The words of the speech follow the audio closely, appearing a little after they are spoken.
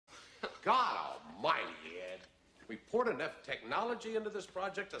God almighty, Ed. We poured enough technology into this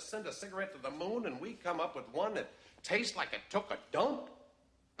project to send a cigarette to the moon, and we come up with one that tastes like it took a dump?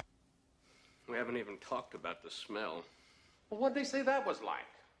 We haven't even talked about the smell. Well, what'd they say that was like?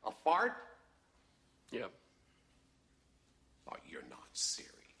 A fart? Yeah. Oh, you're not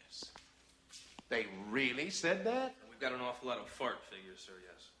serious. They really said that? We've got an awful lot of fart figures, sir,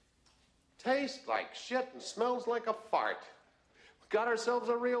 yes. Tastes like shit and smells like a fart. We got ourselves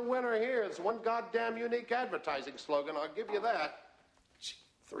a real winner here. It's one goddamn unique advertising slogan, I'll give you that.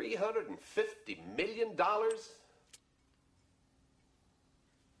 $350 million? What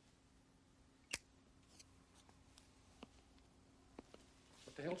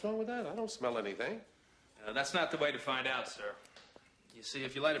the hell's wrong with that? I don't smell anything. That's not the way to find out, sir. You see,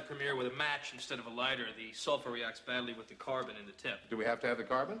 if you light a Premier with a match instead of a lighter, the sulfur reacts badly with the carbon in the tip. Do we have to have the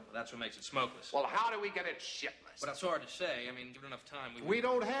carbon? Well, that's what makes it smokeless. Well, how do we get it shitless? But that's hard to say. I mean, given enough time, We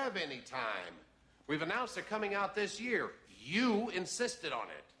don't have any time. We've announced they're coming out this year. You insisted on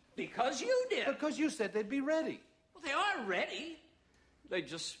it. Because you did. Because you said they'd be ready. Well, they are ready. They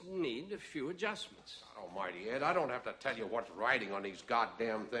just need a few adjustments. God almighty, Ed, I don't have to tell you what's writing on these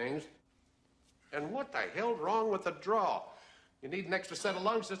goddamn things. And what the hell's wrong with the draw? You need an extra set of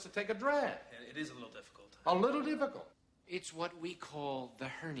lungs just to take a drag. It is a little difficult. A little difficult. It's what we call the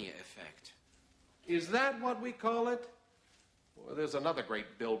hernia effect. Is that what we call it? Well, there's another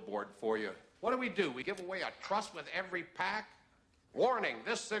great billboard for you. What do? We give away a truss with every pack? Warning,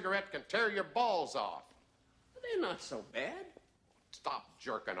 this cigarette can tear your balls off. They're not so bad. Stop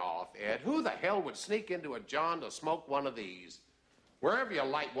jerking off, Ed. Who the hell would sneak into a John to smoke one of these? Wherever you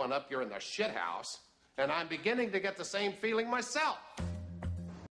light one up, you're in the shithouse. And I'm beginning to get the same feeling myself.